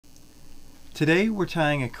Today we're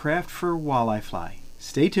tying a craft fur walleye fly.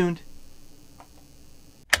 Stay tuned.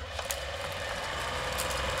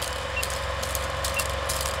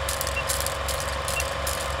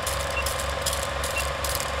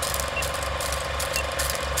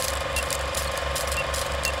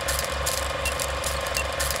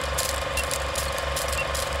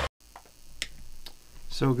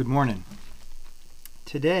 So good morning.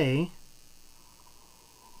 Today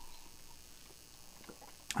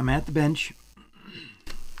I'm at the bench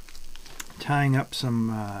tying up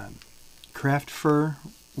some craft fur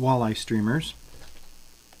walleye streamers,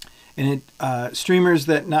 and streamers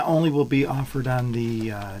that not only will be offered on the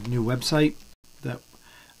new website that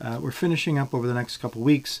we're finishing up over the next couple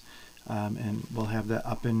weeks, and we'll have that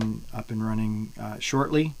up and running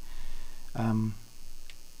shortly. But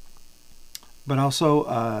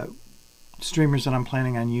also streamers that I'm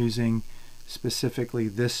planning on using specifically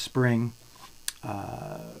this spring,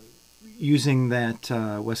 using that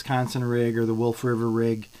Wisconsin rig or the Wolf River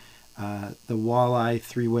rig, the Walleye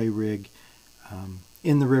three-way rig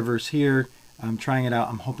in the rivers here. I'm trying it out.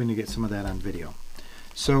 I'm hoping to get some of that on video.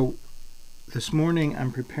 So this morning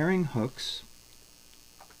I'm preparing hooks.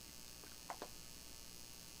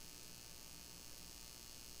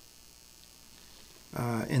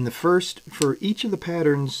 In the first, for each of the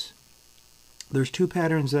patterns, there's two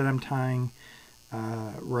patterns that I'm tying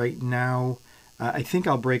right now. I think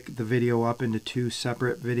I'll break the video up into two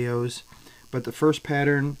separate videos, but the first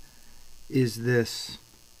pattern is this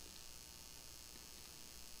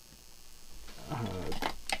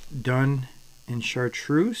done in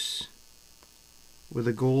chartreuse with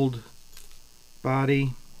a gold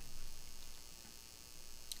body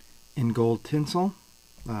and gold tinsel,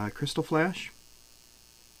 crystal flash.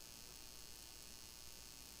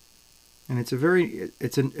 And it's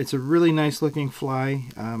a really nice looking fly.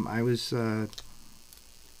 I was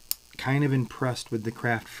kind of impressed with the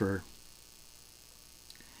craft fur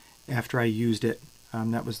after I used it.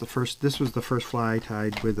 This was the first fly I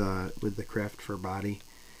tied with the craft fur body,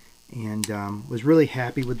 and was really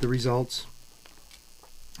happy with the results.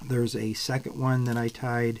 There's a second one that I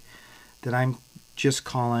tied that I'm just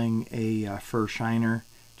calling a fur shiner,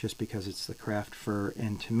 just because it's the craft fur,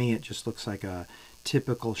 and to me it just looks like a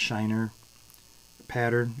typical shiner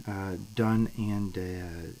pattern done, and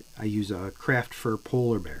I use a craft fur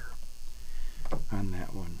polar bear on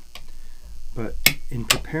that one. But in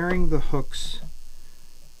preparing the hooks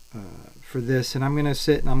for this, and I'm going to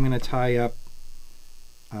sit and I'm going to tie up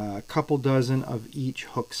a couple dozen of each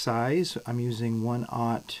hook size. I'm using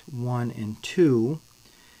 1/0, 1, and 2,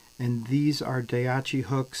 and these are Daiichi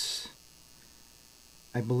hooks.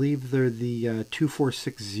 I believe they're the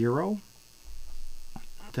 2460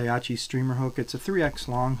 Daiichi streamer hook. It's a 3x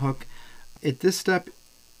long hook. At this step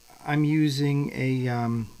I'm using a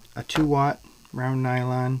 2-watt round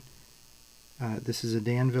nylon. This is a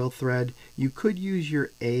Danville thread. You could use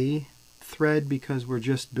your A thread because we're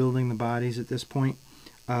just building the bodies at this point.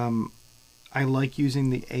 I like using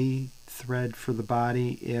the A thread for the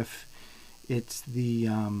body if it's the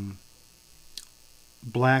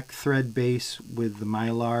black thread base with the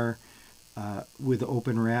mylar with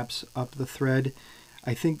open wraps up the thread.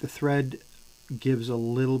 I think the thread gives a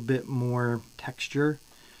little bit more texture,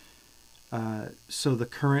 so the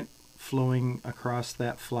current flowing across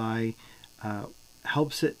that fly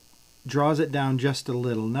helps it, draws it down just a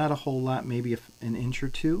little, not a whole lot, maybe an inch or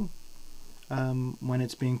two when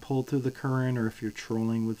it's being pulled through the current, or if you're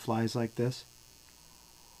trolling with flies like this.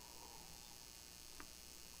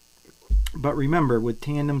 But remember, with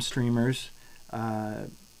tandem streamers,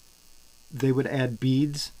 they would add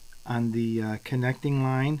beads on the connecting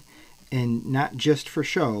line, and not just for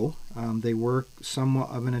show. They work somewhat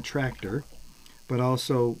of an attractor, but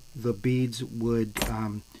also the beads would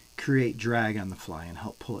create drag on the fly and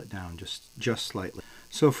help pull it down just slightly.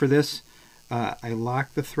 So for this, I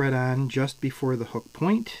lock the thread on just before the hook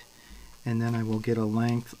point, and then I will get a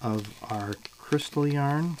length of our crystal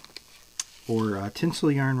yarn, or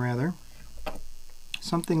tinsel yarn rather,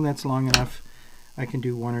 something that's long enough I can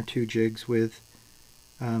do 1 or 2 jigs with.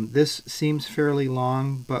 This seems fairly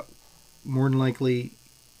long, but more than likely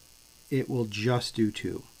it will just do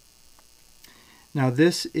 2. Now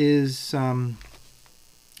this is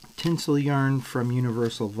tinsel yarn from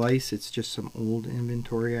Universal Vice. It's just some old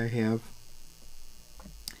inventory I have.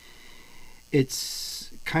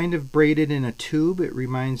 It's kind of braided in a tube. It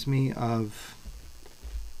reminds me of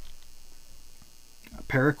a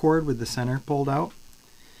paracord with the center pulled out.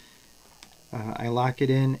 I lock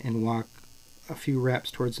it in and walk a few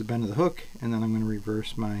wraps towards the bend of the hook, and then I'm going to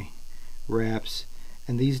reverse my wraps.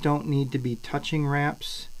 And these don't need to be touching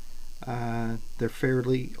wraps. They're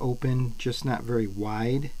fairly open, just not very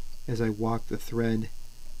wide as I walk the thread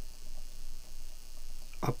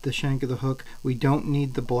up the shank of the hook. We don't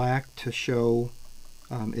need the black to show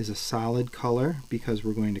is a solid color because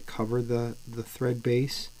we're going to cover the thread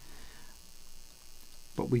base.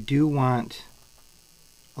 But we do want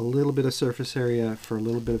a little bit of surface area for a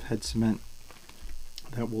little bit of head cement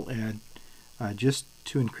that will add just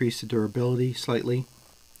to increase the durability slightly.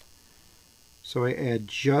 So I add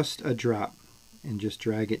just a drop and just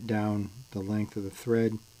drag it down the length of the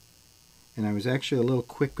thread. And I was actually a little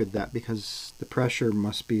quick with that because the pressure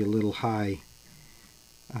must be a little high,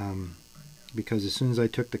 because as soon as I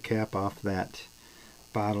took the cap off that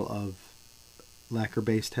bottle of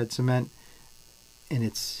lacquer-based head cement, and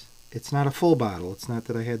it's not a full bottle, it's not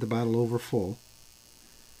that I had the bottle over full,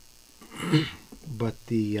 but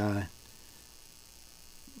the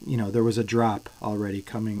you know, there was a drop already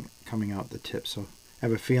coming out the tip. So I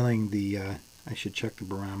have a feeling I should check the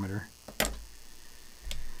barometer.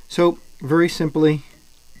 So very simply,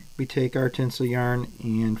 we take our tinsel yarn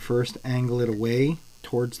and first angle it away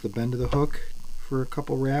towards the bend of the hook for a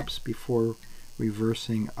couple wraps before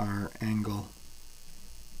reversing our angle.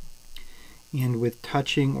 And with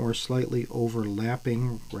touching or slightly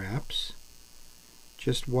overlapping wraps,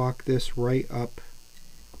 just walk this right up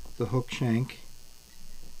the hook shank.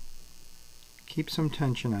 Keep some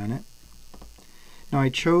tension on it. Now I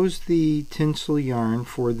chose the tinsel yarn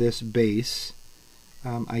for this base.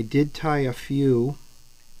 I did tie a few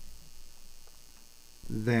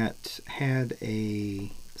that had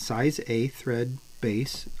a size A thread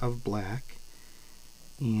base of black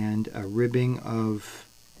and a ribbing of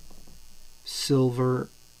silver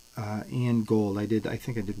and gold. I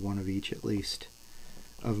think I did one of each at least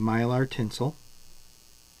of mylar tinsel,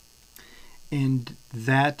 and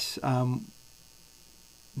that's a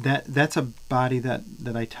body that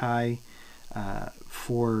I tie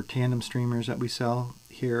for tandem streamers that we sell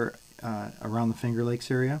here around the Finger Lakes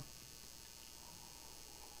area.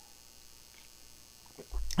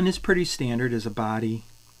 And it's pretty standard as a body,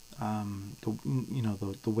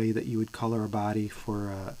 the way that you would color a body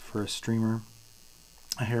for a streamer,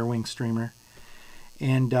 a hairwing streamer.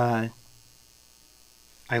 And I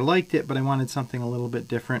liked it, but I wanted something a little bit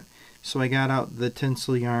different, so I got out the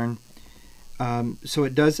tinsel yarn. So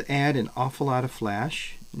it does add an awful lot of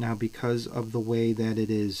flash. Now, because of the way that it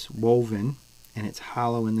is woven and it's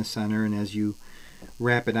hollow in the center, and as you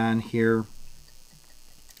wrap it on here,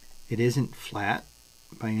 it isn't flat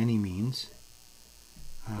by any means.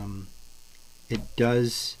 It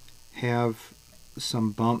does have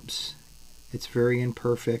some bumps. It's very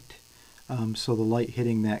imperfect, so the light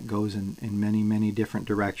hitting that goes in many different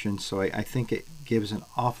directions, so I think it gives an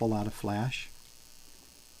awful lot of flash,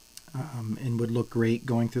 and would look great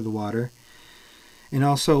going through the water. And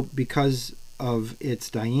also, because of its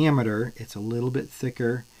diameter, it's a little bit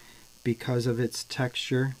thicker. Because of its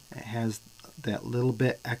texture, it has that little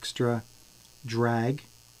bit extra drag.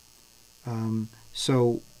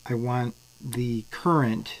 So I want the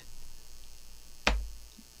current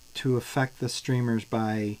to affect the streamers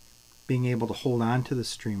by being able to hold on to the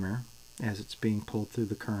streamer as it's being pulled through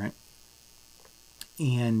the current.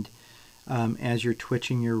 And as you're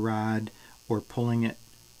twitching your rod or pulling it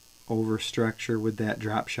over structure with that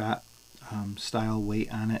drop shot style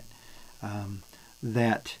weight on it,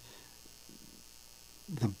 that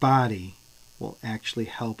the body will actually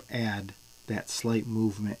help add that slight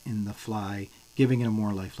movement in the fly, giving it a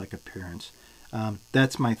more lifelike appearance.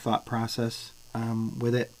 That's my thought process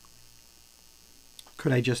with it.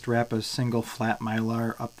 Could I just wrap a single flat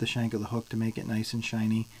mylar up the shank of the hook to make it nice and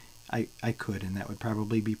shiny? I could, and that would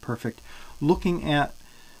probably be perfect. Looking at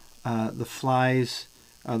the flies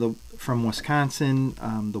from Wisconsin,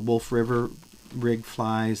 the Wolf River rig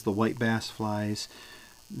flies, the white bass flies,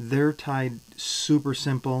 they're tied super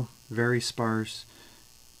simple, very sparse,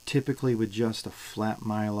 typically with just a flat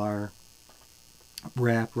mylar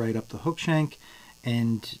wrap right up the hook shank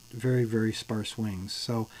and very sparse wings.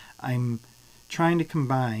 So I'm trying to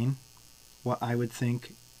combine what I would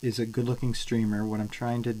think is a good looking streamer. What I'm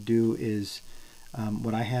trying to do is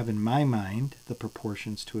what I have in my mind, the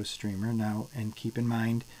proportions to a streamer. Now, and keep in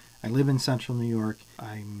mind, I live in central New York.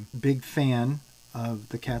 I'm a big fan of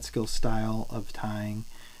the Catskill style of tying,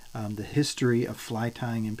 the history of fly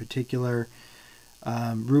tying in particular.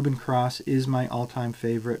 Reuben Cross is my all-time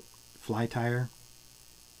favorite fly tyer.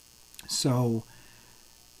 So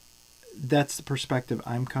that's the perspective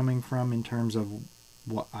I'm coming from in terms of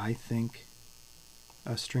what I think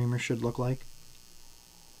a streamer should look like.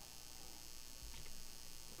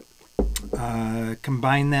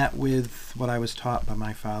 Combine that with what I was taught by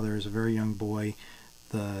my father as a very young boy,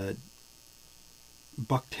 the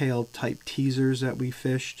bucktail type teasers that we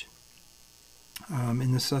fished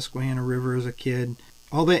in the Susquehanna River as a kid.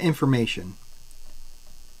 All that information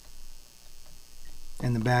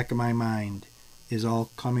in the back of my mind is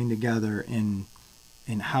all coming together in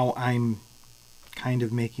how I'm kind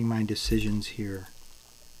of making my decisions here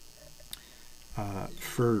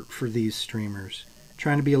for these streamers.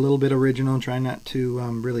 Trying to be a little bit original, trying not to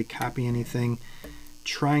really copy anything,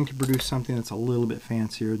 trying to produce something that's a little bit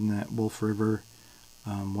fancier than that Wolf River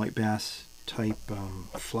white bass type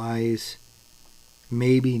flies.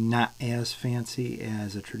 Maybe not as fancy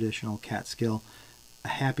as a traditional Catskill, a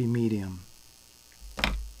happy medium.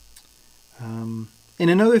 And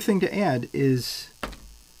another thing to add is,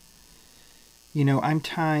 you know, I'm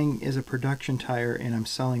tying as a production tyer and I'm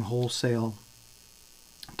selling wholesale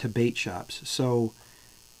to bait shops. So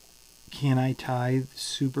can I tie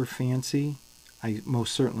super fancy? I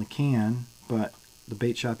most certainly can, but the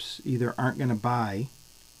bait shops either aren't going to buy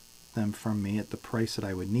them from me at the price that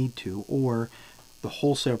I would need to, or the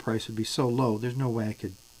wholesale price would be so low there's no way I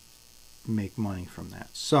could make money from that.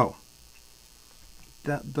 So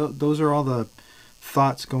those are all the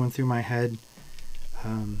thoughts going through my head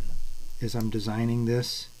as I'm designing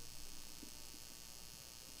this.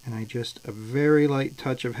 And I just, a very light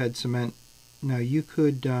touch of head cement. Now you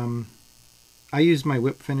could, I used my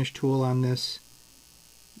whip finish tool on this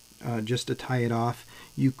just to tie it off.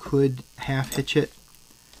 You could half hitch it.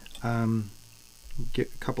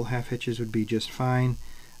 Get a couple half hitches would be just fine.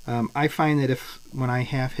 I find that when I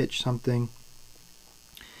half hitch something,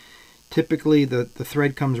 typically the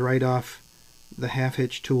thread comes right off the half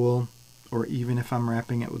hitch tool, or even if I'm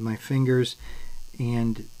wrapping it with my fingers,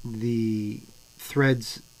 and the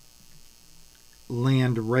threads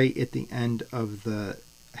land right at the end of the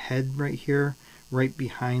head right here, right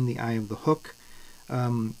behind the eye of the hook.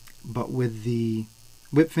 But with the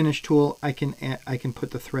whip finish tool, I can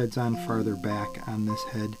put the threads on farther back on this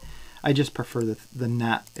head. I just prefer the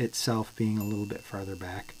knot itself being a little bit farther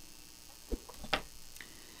back.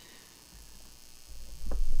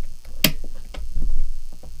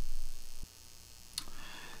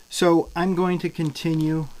 So I'm going to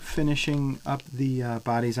continue finishing up the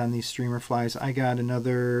bodies on these streamer flies. I got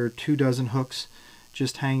another 24 hooks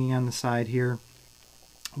just hanging on the side here,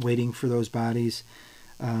 waiting for those bodies.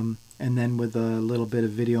 And then with a little bit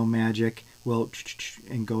of video magic, we'll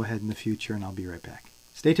and go ahead in the future, and I'll be right back.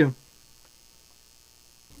 Stay tuned.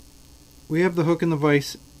 We have the hook and the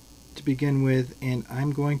vise to begin with, and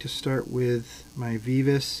I'm going to start with my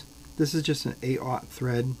Vivis. This is just an 8/0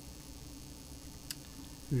 thread.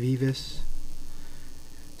 Vivis.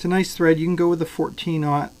 It's a nice thread. You can go with the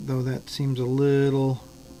 14/0, though that seems a little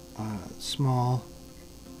small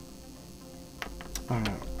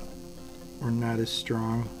or not as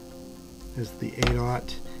strong as the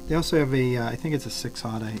 8/0. They also have a, I think it's a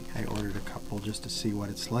 6/0. I ordered a couple just to see what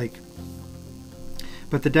it's like.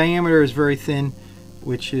 But the diameter is very thin,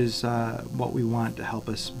 which is what we want to help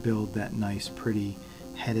us build that nice, pretty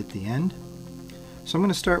head at the end. So I'm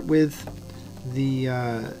going to start with the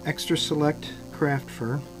Extra Select Craft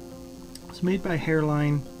Fur. It's made by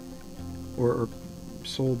Hairline, or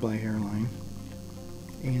sold by Hairline,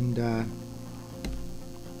 and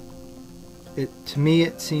to me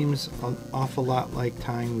it seems an awful lot like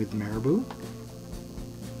tying with marabou.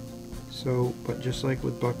 So, but just like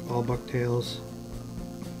with all bucktails,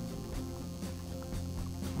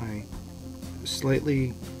 I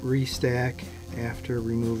slightly restack after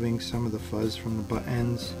removing some of the fuzz from the butt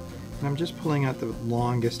ends. And I'm just pulling out the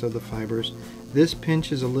longest of the fibers. This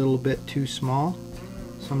pinch is a little bit too small,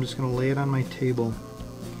 so I'm just going to lay it on my table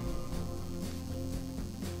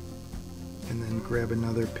and then grab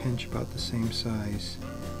another pinch about the same size.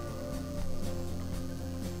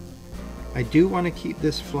 I do want to keep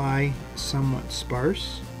this fly somewhat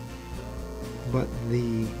sparse, but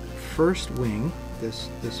the first wing, this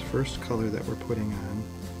first color that we're putting on,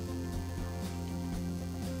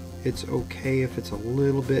 it's okay if it's a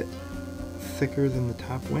little bit thicker than the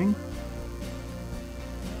top wing.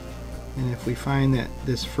 And if we find that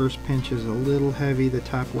this first pinch is a little heavy, the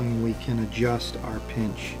top wing, we can adjust our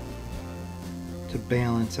pinch to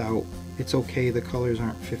balance out. It's okay, the colors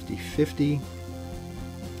aren't 50-50.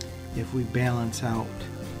 If we balance out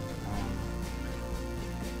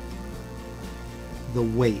the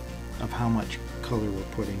weight of how much color we're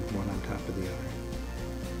putting one on top of the other.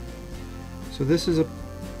 So this is a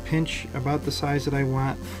pinch about the size that I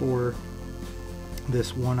want for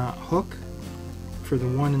this 1/0 hook. For the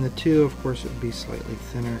 1 and the 2, of course, it would be slightly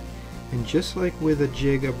thinner. And just like with a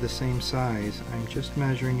jig of the same size, I'm just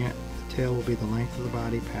measuring it. The tail will be the length of the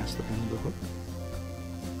body past the bend of the hook.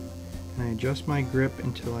 And I adjust my grip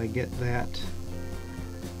until I get that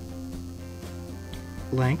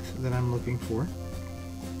length that I'm looking for.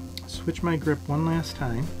 Switch my grip one last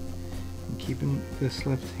time, and keeping this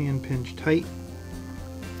left hand pinch tight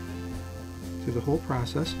through the whole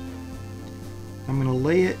process. I'm going to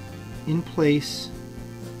lay it in place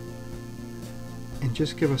and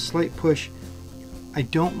just give a slight push. I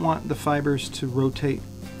don't want the fibers to rotate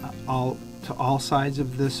to all sides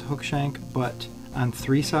of this hook shank, but on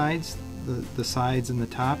 3 sides, the sides and the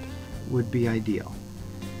top would be ideal.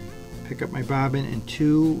 Pick up my bobbin in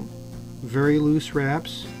 2 very loose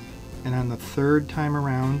wraps, and on the 3rd time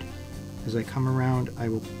around, as I come around, I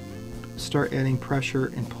will start adding pressure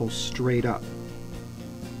and pull straight up.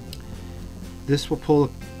 This will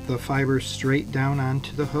pull the fibers straight down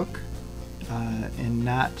onto the hook and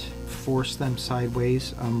not force them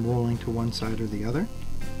sideways, rolling to one side or the other.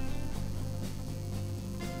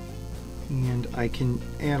 And I can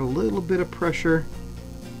add a little bit of pressure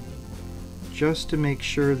just to make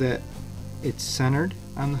sure that it's centered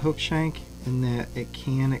on the hook shank and that it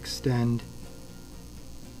can extend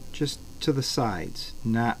just to the sides,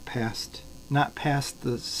 not past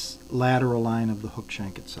the lateral line of the hook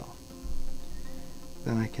shank itself.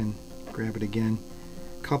 Then I can grab it again,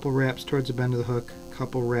 couple wraps towards the bend of the hook,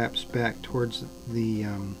 couple wraps back towards the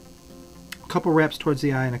couple wraps towards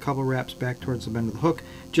the eye, and a couple wraps back towards the bend of the hook,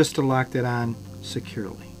 just to lock that on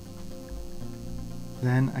securely.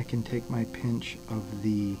 Then I can take my pinch of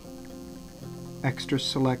the Extra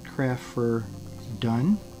Select Craft Fur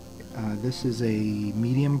Dun. This is a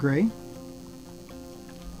medium gray,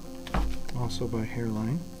 also by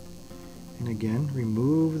Hairline. And again,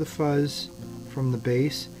 remove the fuzz from the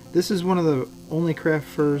base. This is one of the only craft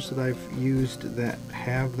furs that I've used that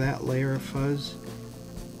have that layer of fuzz.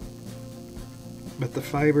 But the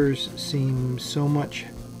fibers seem so much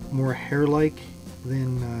more hair-like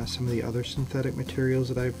than some of the other synthetic materials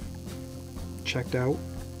that I've checked out.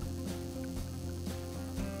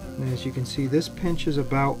 And as you can see, this pinch is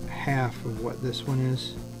about half of what this one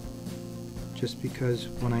is, just because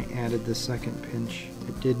when I added the second pinch,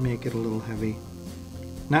 it did make it a little heavy.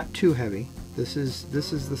 Not too heavy. This is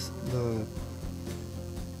the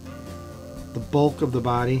bulk of the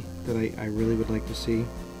body that I really would like to see.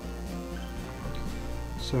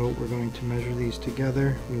 So we're going to measure these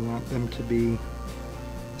together. We want them to be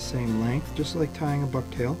the same length, just like tying a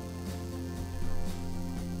bucktail.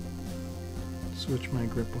 Switch my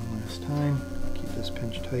grip one last time. Keep this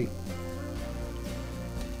pinch tight.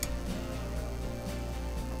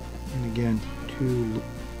 And again, two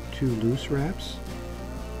loose wraps.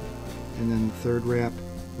 And then the 3rd wrap,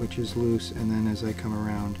 which is loose, and then as I come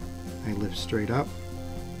around, I lift straight up.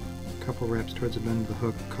 A couple wraps towards the bend of the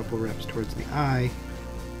hook, a couple wraps towards the eye,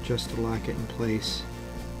 just to lock it in place.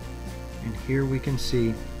 And here we can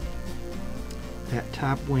see that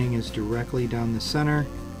top wing is directly down the center.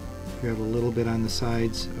 You have a little bit on the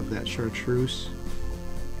sides of that chartreuse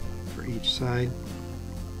for each side.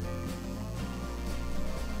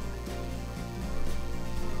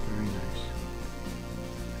 Very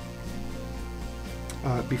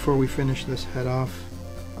nice. Before we finish this head off,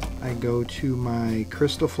 I go to my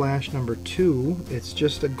Crystal Flash number 2. It's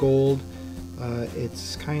just a gold.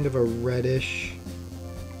 It's kind of a reddish,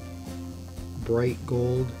 bright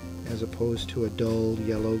gold as opposed to a dull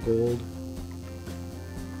yellow gold.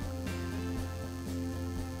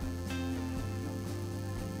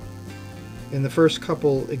 In the first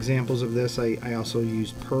couple examples of this, I also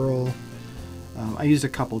used pearl. I used a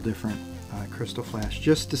couple different Crystal Flash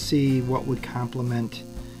just to see what would complement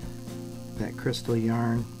that crystal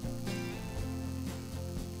yarn.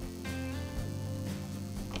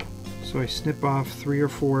 So I snip off 3 or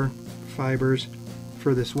 4 fibers.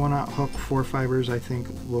 For this 1/0 hook, 4 fibers I think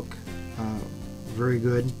look very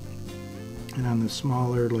good. And on the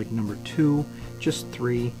smaller, like number 2, just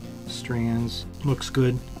 3 strands looks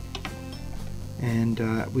good. And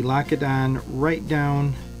we lock it on right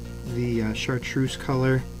down the chartreuse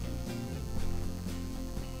color,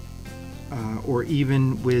 or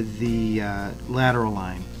even with the lateral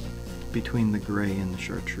line between the gray and the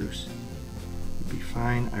chartreuse. Be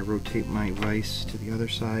fine. I rotate my vise to the other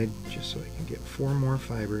side just so I can get 4 more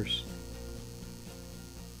fibers.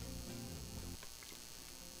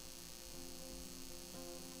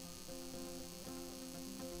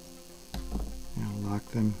 And I'll lock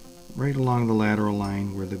them right along the lateral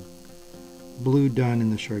line where the blue dun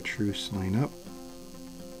and the chartreuse line up.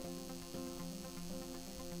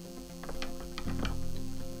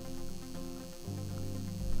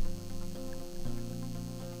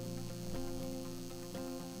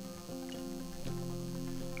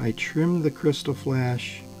 I trim the Crystal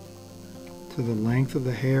Flash to the length of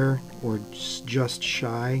the hair, or just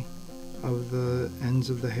shy of the ends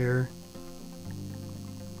of the hair.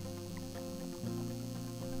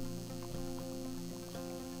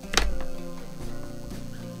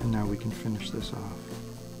 And now we can finish this off.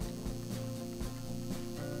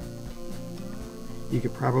 You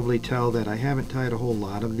could probably tell that I haven't tied a whole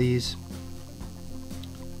lot of these.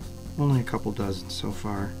 Only a couple dozen so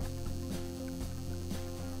far.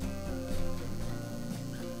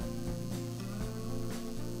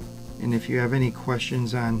 And if you have any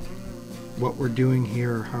questions on what we're doing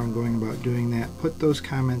here or how I'm going about doing that, put those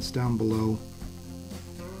comments down below.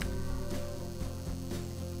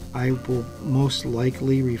 I will most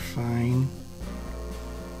likely refine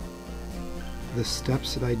the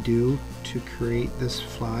steps that I do to create this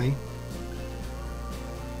fly.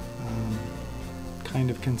 Kind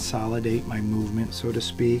of consolidate my movement, so to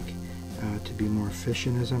speak, to be more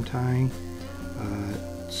efficient as I'm tying.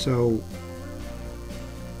 So,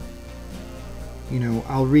 you know,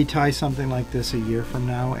 I'll retie something like this a year from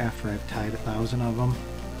now after I've tied 1,000 of them.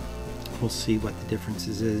 We'll see what the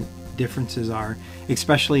differences are,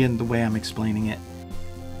 especially in the way I'm explaining it.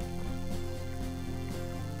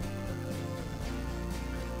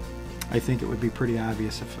 I think it would be pretty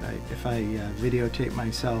obvious if I videotape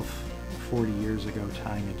myself 40 years ago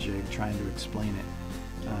tying a jig, trying to explain it,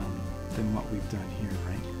 than what we've done here,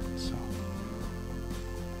 right? So,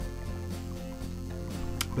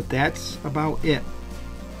 but that's about it.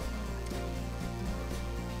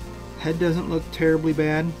 Head doesn't look terribly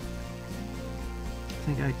bad. I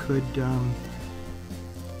think I could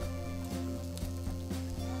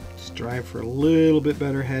strive for a little bit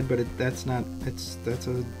better head, but that's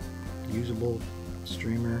a usable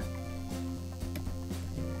streamer.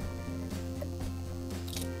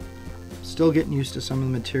 Still getting used to some of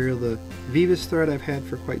the material. The Vivas thread I've had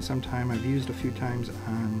for quite some time. I've used a few times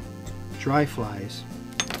on dry flies,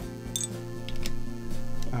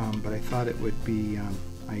 but I thought it would be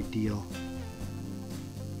ideal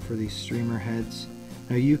for these streamer heads.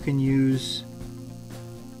 Now you can use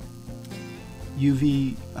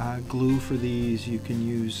UV glue for these. You can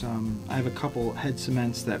use, I have a couple head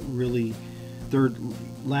cements that really, they're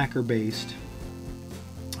lacquer based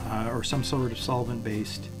or some sort of solvent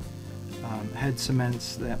based head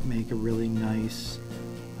cements that make a really nice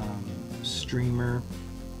streamer,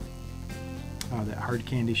 that hard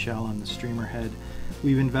candy shell on the streamer head.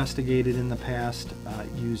 We've investigated in the past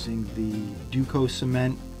using the Duco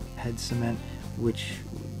cement, head cement, which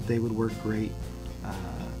they would work great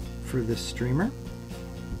for this streamer.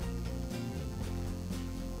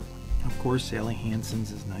 Of course, Sally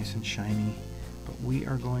Hansen's is nice and shiny, but we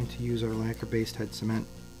are going to use our lacquer-based head cement.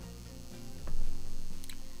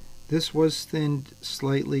 This was thinned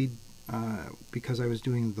slightly because I was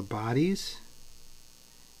doing the bodies,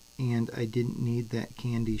 and I didn't need that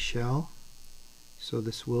candy shell, so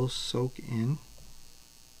this will soak in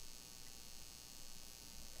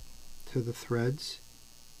to the threads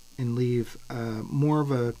and leave more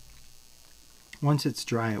of a, once it's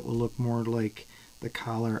dry, it will look more like the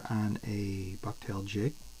collar on a bucktail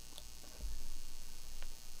jig.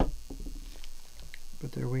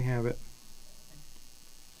 But there we have it.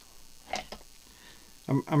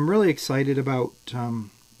 I'm really excited about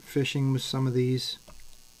fishing with some of these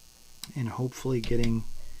and hopefully getting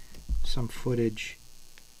some footage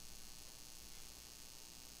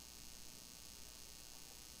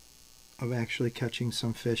of actually catching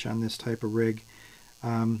some fish on this type of rig.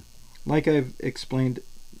 Like I've explained,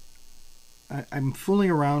 I'm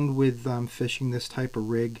fooling around with fishing this type of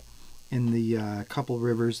rig in the couple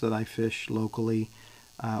rivers that I fish locally.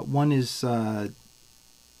 One is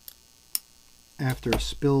after a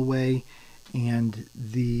spillway, and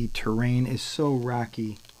the terrain is so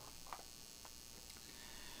rocky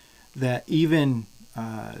that even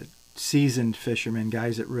seasoned fishermen,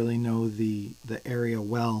 guys that really know the area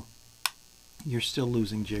well, you're still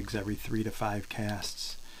losing jigs every 3 to 5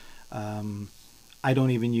 casts. I don't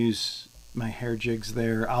even use my hair jigs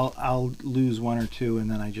there. I'll lose 1 or 2, and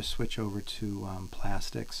then I just switch over to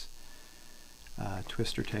plastics,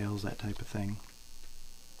 twister tails, that type of thing.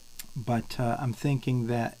 But I'm thinking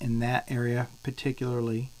that in that area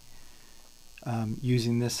particularly,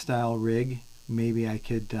 using this style rig, maybe I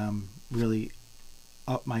could really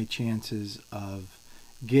up my chances of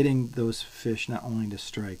getting those fish not only to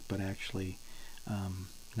strike, but actually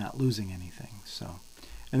not losing anything. So,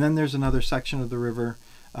 and then there's another section of the river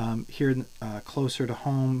here closer to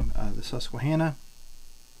home, the Susquehanna,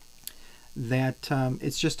 that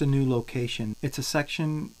it's just a new location. It's a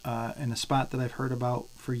section in a spot that I've heard about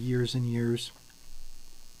for years and years.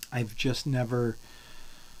 I've just never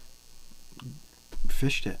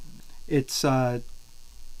fished it. It's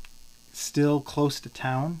still close to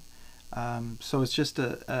town, so it's just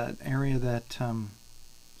an area that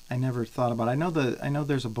I never thought about. I know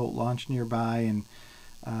there's a boat launch nearby, and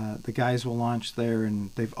the guys will launch there,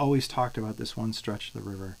 and they've always talked about this one stretch of the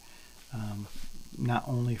river, not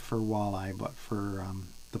only for walleye but for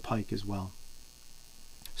the pike as well.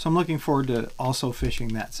 So I'm looking forward to also fishing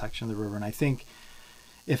that section of the river, and I think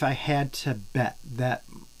if I had to bet, that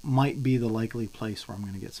might be the likely place where I'm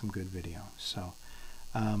going to get some good video. So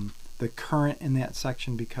the current in that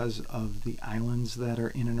section, because of the islands that are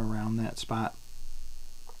in and around that spot,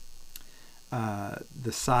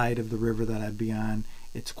 the side of the river that I'd be on,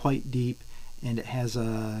 it's quite deep, and it has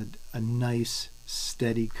a nice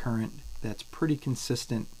steady current that's pretty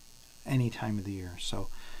consistent any time of the year. So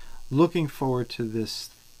looking forward to this,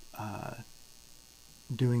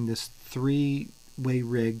 doing this 3-way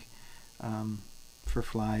rig for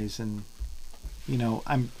flies. And you know,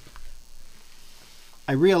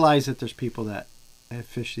 I realize that there's people that have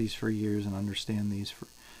fished these for years and understand these for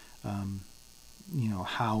you know,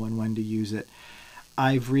 how and when to use it.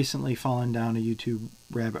 I've recently fallen down a YouTube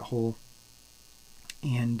rabbit hole,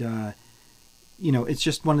 and you know, it's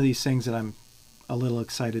just one of these things that I'm a little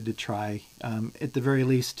excited to try. At the very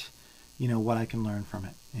least, you know, what I can learn from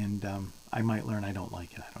it. And I might learn I don't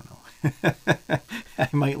like it. I don't know. I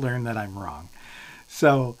might learn that I'm wrong.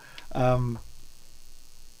 So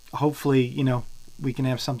hopefully, you know, we can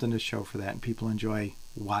have something to show for that, and people enjoy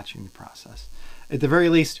watching the process. At the very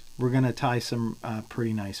least, we're going to tie some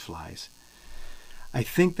pretty nice flies. I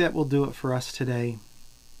think that will do it for us today.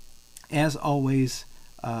 As always,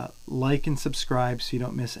 like and subscribe so you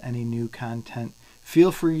don't miss any new content.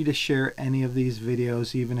 Feel free to share any of these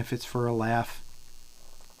videos, even if it's for a laugh,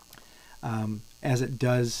 as it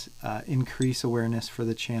does increase awareness for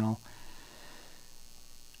the channel.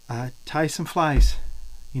 Tie some flies,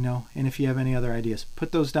 you know, and if you have any other ideas,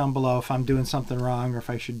 put those down below. If I'm doing something wrong or if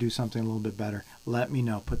I should do something a little bit better, let me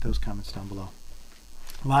know. Put those comments down below.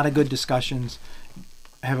 A lot of good discussions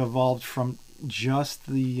have evolved from just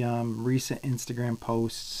the recent Instagram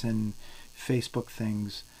posts and Facebook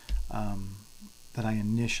things that I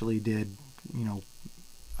initially did, you know,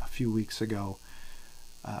 a few weeks ago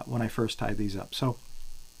when I first tied these up. So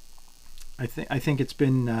I think it's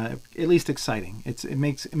been at least exciting. It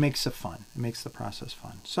makes it fun. It makes the process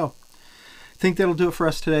fun. So I think that'll do it for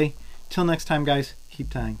us today. Till next time, guys,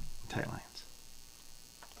 keep tying tight line.